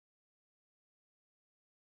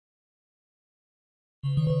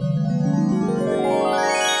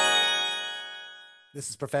This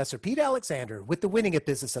is Professor Pete Alexander with the Winning at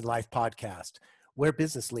Business and Life podcast, where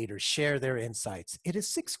business leaders share their insights. It is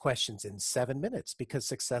 6 questions in 7 minutes because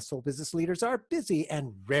successful business leaders are busy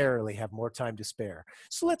and rarely have more time to spare.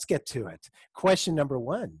 So let's get to it. Question number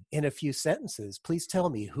 1. In a few sentences, please tell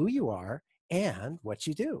me who you are and what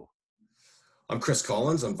you do. I'm Chris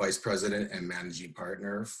Collins. I'm Vice President and Managing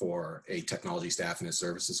Partner for a technology staffing and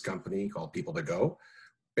services company called People2Go,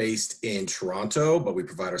 based in Toronto, but we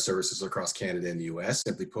provide our services across Canada and the US.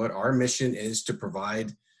 Simply put, our mission is to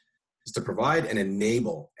provide and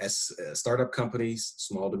enable startup companies,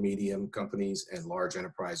 small to medium companies, and large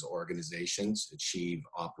enterprise organizations achieve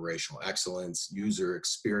operational excellence, user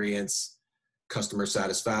experience, customer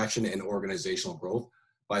satisfaction, and organizational growth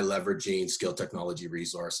by leveraging skilled technology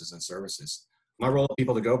resources and services. My role at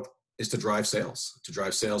People2Go is to drive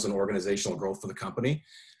sales and organizational growth for the company.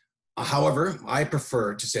 However, I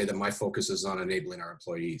prefer to say that my focus is on enabling our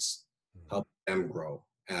employees, helping them grow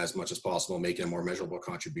as much as possible, making a more measurable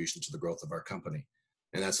contribution to the growth of our company.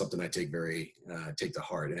 And that's something I take to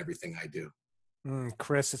heart in everything I do.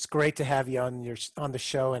 Chris, it's great to have you on the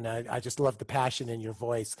show, and I just love the passion in your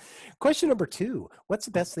voice. Question number 2, what's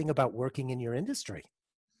the best thing about working in your industry?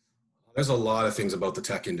 There's a lot of things about the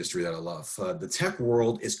tech industry that I love. The tech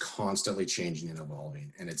world is constantly changing and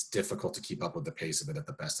evolving, and it's difficult to keep up with the pace of it at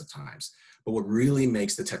the best of times. But what really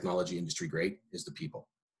makes the technology industry great is the people.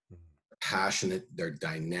 They're passionate, they're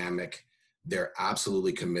dynamic, they're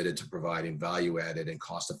absolutely committed to providing value-added and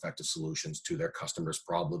cost-effective solutions to their customers'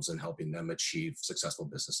 problems and helping them achieve successful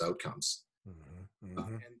business outcomes.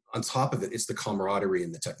 And on top of it, it's the camaraderie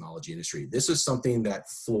in the technology industry. This is something that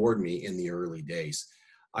floored me in the early days.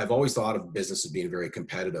 I've always thought of business as being very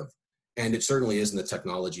competitive, and it certainly is in the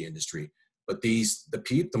technology industry. But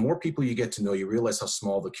the more people you get to know, you realize how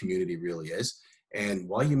small the community really is. And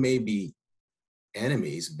while you may be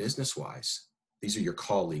enemies business-wise, these are your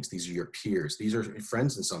colleagues, these are your peers, these are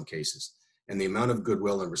friends in some cases. And the amount of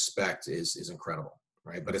goodwill and respect is incredible,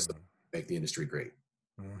 right? But it's make the industry great.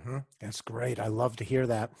 That's great. I love to hear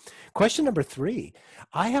that. Question number 3.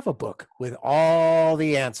 I have a book with all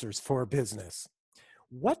the answers for business.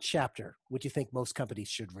 What chapter would you think most companies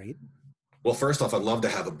should read? Well, first off, I'd love to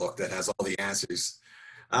have a book that has all the answers.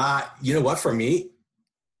 You know what? For me,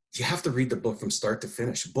 you have to read the book from start to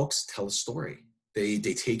finish. Books tell a story. They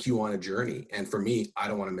take you on a journey. And for me, I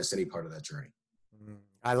don't want to miss any part of that journey.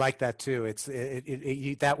 I like that too.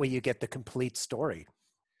 That way you get the complete story.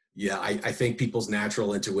 Yeah, I think people's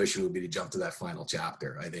natural intuition would be to jump to that final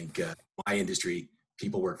chapter. I think my industry,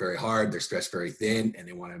 people work very hard, they're stretched very thin, and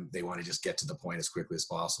they want to just get to the point as quickly as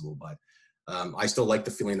possible. But I still like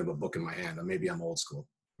the feeling of a book in my hand. Maybe I'm old school.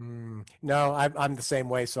 No, I'm the same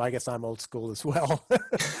way, so I guess I'm old school as well.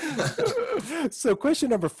 So question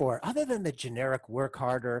number 4, other than the generic work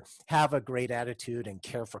harder, have a great attitude, and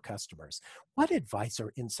care for customers, what advice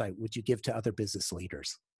or insight would you give to other business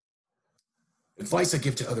leaders? Advice I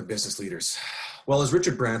give to other business leaders. Well, as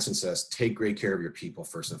Richard Branson says, take great care of your people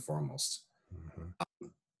first and foremost.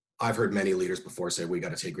 I've heard many leaders before say, we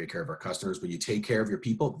got to take great care of our customers. When you take care of your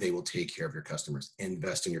people, they will take care of your customers.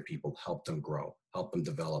 Invest in your people, help them grow, help them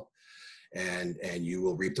develop, and you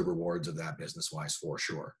will reap the rewards of that business-wise for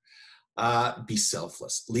sure. Be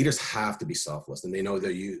selfless. Leaders have to be selfless, and they know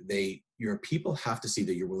that your people have to see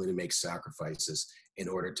that you're willing to make sacrifices in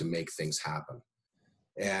order to make things happen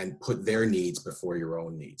and put their needs before your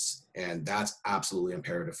own needs. And that's absolutely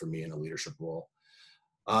imperative for me in a leadership role.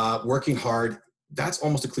 Working hard, that's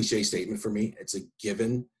almost a cliche statement for me. It's a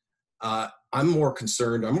given. I'm more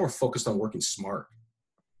focused on working smart,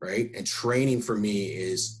 right? And training for me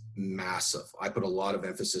is massive. I put a lot of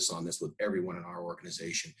emphasis on this with everyone in our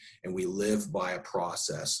organization, and we live by a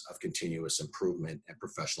process of continuous improvement and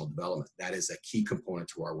professional development. That is a key component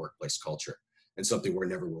to our workplace culture and something we're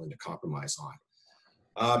never willing to compromise on.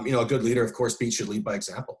 A good leader, of course, Pete, should lead by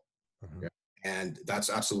example. And that's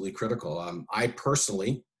absolutely critical. I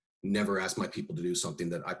personally never ask my people to do something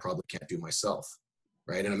that I probably can't do myself,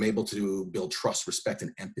 right? And I'm able to build trust, respect,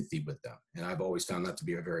 and empathy with them. And I've always found that to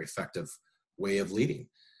be a very effective way of leading.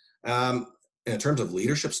 In terms of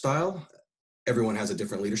leadership style, everyone has a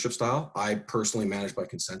different leadership style. I personally manage by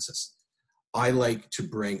consensus. I like to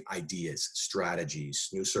bring ideas, strategies,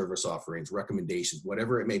 new service offerings, recommendations,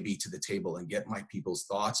 whatever it may be, to the table and get my people's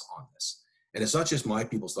thoughts on this. And it's not just my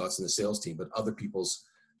people's thoughts in the sales team, but other people's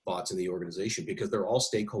thoughts in the organization, because they're all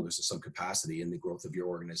stakeholders in some capacity in the growth of your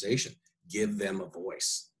organization. Give them a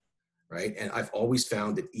voice, right? And I've always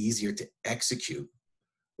found it easier to execute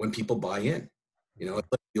when people buy in. It's like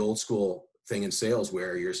the old school thing in sales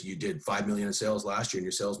where you did 5 million in sales last year and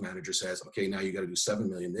your sales manager says, okay, now you got to do 7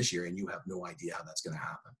 million this year, and you have no idea how that's going to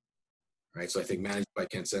happen. right? So I think managed by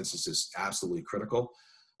consensus is absolutely critical.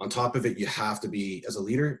 On top of it, you have to be, as a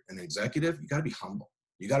leader and an executive, you got to be humble.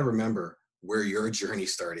 You got to remember where your journey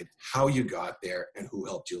started, how you got there, and who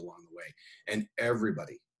helped you along the way. And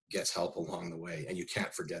everybody gets help along the way, and you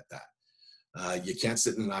can't forget that. You can't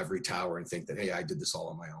sit in an ivory tower and think that, hey, I did this all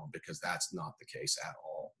on my own, because that's not the case at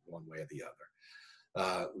all, one way or the other.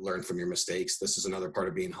 Learn from your mistakes. This is another part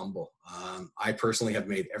of being humble. I personally have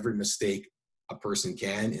made every mistake a person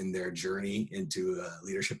can in their journey into a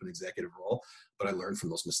leadership and executive role, but I learned from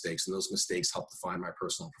those mistakes, and those mistakes help define my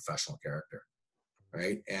personal and professional character,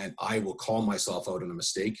 right? And I will call myself out on a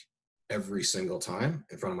mistake every single time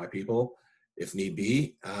in front of my people, if need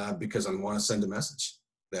be, because I want to send a message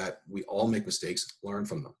that we all make mistakes, learn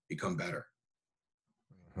from them, become better.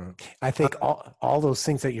 I think all those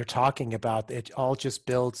things that you're talking about, it all just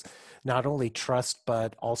builds not only trust,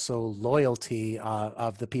 but also loyalty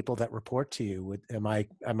of the people that report to you. Am I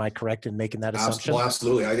correct in making that assumption? Well,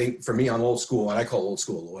 absolutely. I think for me, I'm old school. What I call old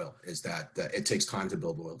school loyal is that it takes time to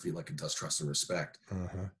build loyalty, like it does trust and respect.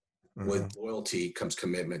 With loyalty comes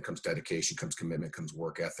commitment, comes dedication, comes commitment, comes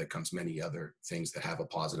work ethic, comes many other things that have a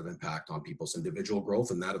positive impact on people's individual growth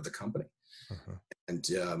and that of the company. And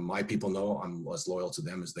my people know I'm as loyal to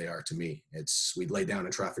them as they are to me. We lay down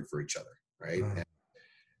in traffic for each other, right?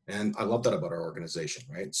 And I love that about our organization,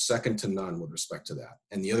 right? Second to none with respect to that.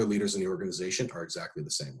 And the other leaders in the organization are exactly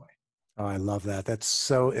the same way. Oh, I love that. That's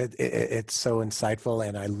so, it's so insightful.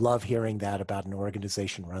 And I love hearing that about an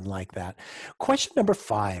organization run like that. Question number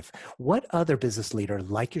 5, what other business leader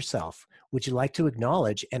like yourself would you like to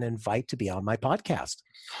acknowledge and invite to be on my podcast?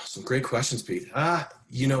 Some great questions, Pete.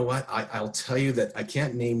 You know what? I'll tell you that I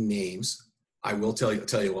can't name names. I will tell you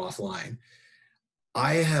offline.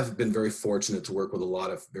 I have been very fortunate to work with a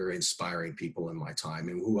lot of very inspiring people in my time,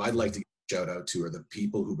 and who I'd like to shout out to are the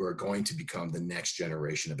people who are going to become the next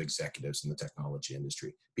generation of executives in the technology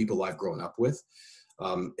industry, people I've grown up with.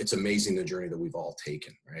 It's amazing the journey that we've all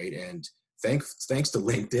taken, right? And thanks to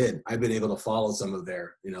LinkedIn, I've been able to follow some of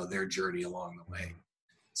their journey along the way.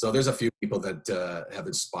 So there's a few people that have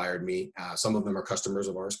inspired me. Some of them are customers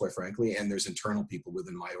of ours, quite frankly, and there's internal people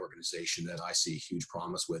within my organization that I see huge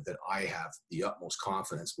promise with, that I have the utmost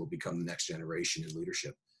confidence will become the next generation in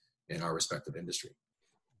leadership in our respective industry.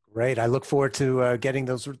 Great. I look forward to getting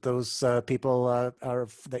those people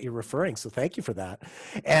that you're referring. So thank you for that.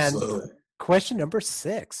 And absolutely. Question number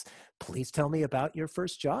 6, please tell me about your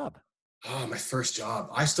first job. Oh, my first job.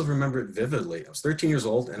 I still remember it vividly. I was 13 years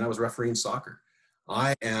old and I was refereeing soccer.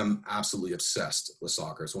 I am absolutely obsessed with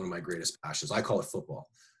soccer. It's one of my greatest passions. I call it football.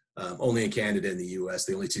 Only in Canada and the US,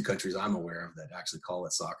 the only 2 countries I'm aware of that actually call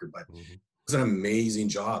it soccer. But it was an amazing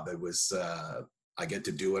job. It was, I get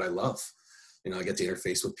to do what I love. I get to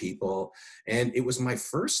interface with people. And it was my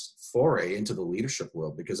first foray into the leadership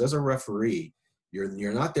world, because as a referee,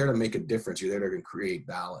 you're not there to make a difference. You're there to create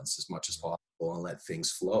balance as much as possible and let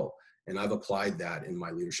things flow. And I've applied that in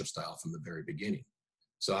my leadership style from the very beginning.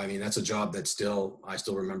 So, I mean, that's a job that I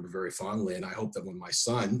still remember very fondly. And I hope that when my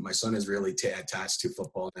son is really attached to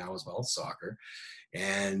football now as well as soccer.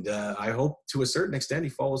 And I hope to a certain extent he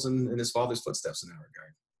follows in his father's footsteps in that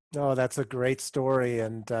regard. Oh, that's a great story.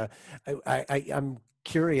 And I'm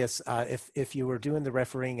curious if you were doing the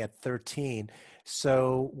refereeing at 13,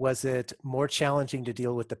 so was it more challenging to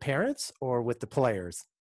deal with the parents or with the players?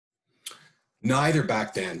 Neither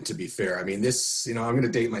back then, to be fair. I mean, I'm going to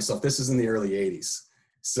date myself. This is in the early 80s.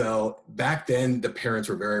 So back then, the parents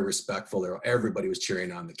were very respectful. Everybody was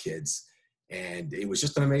cheering on the kids. And it was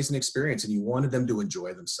just an amazing experience. And you wanted them to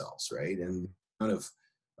enjoy themselves, right? And kind of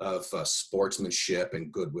sportsmanship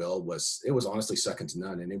and goodwill was honestly second to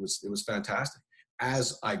none. And it was fantastic.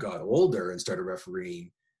 As I got older and started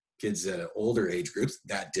refereeing kids at older age groups,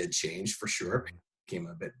 that did change for sure. It became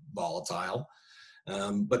a bit volatile.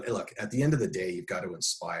 But look, at the end of the day, you've got to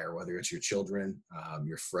inspire, whether it's your children,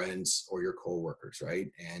 your friends, or your coworkers,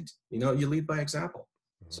 right? And, you lead by example.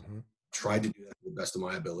 So I tried to do that to the best of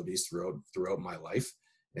my abilities throughout my life.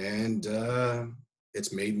 And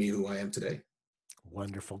it's made me who I am today.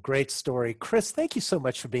 Wonderful. Great story. Chris, thank you so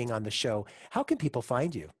much for being on the show. How can people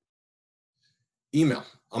find you? Email.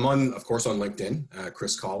 I'm of course, on LinkedIn,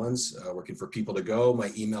 Chris Collins, working for People to Go.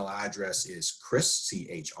 My email address is Chris,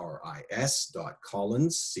 CHRIS .Collins,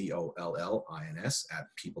 COLLINS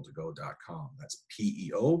 @peopletogo.com. That's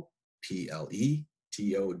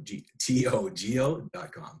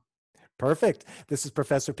PEOPLETOGO.com. Perfect. This is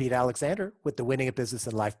Professor Pete Alexander with the Winning a Business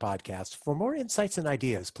and Life podcast. For more insights and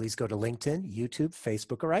ideas, please go to LinkedIn, YouTube,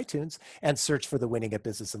 Facebook, or iTunes and search for the Winning a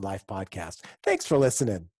Business and Life podcast. Thanks for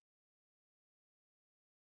listening.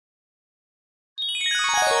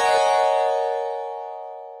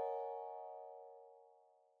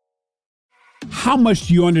 How much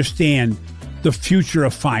do you understand the future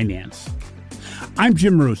of finance? I'm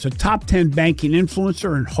Jim Marous, a top 10 banking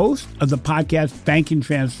influencer and host of the podcast Banking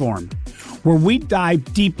Transformed, where we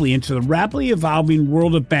dive deeply into the rapidly evolving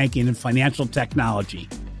world of banking and financial technology.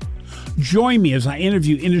 Join me as I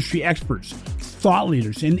interview industry experts, thought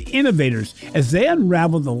leaders, and innovators as they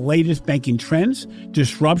unravel the latest banking trends,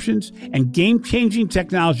 disruptions, and game-changing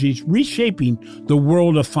technologies reshaping the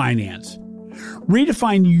world of finance.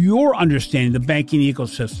 Redefine your understanding of the banking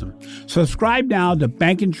ecosystem. Subscribe now to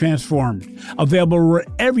Banking Transformed, available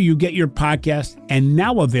wherever you get your podcasts and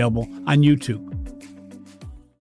now available on YouTube.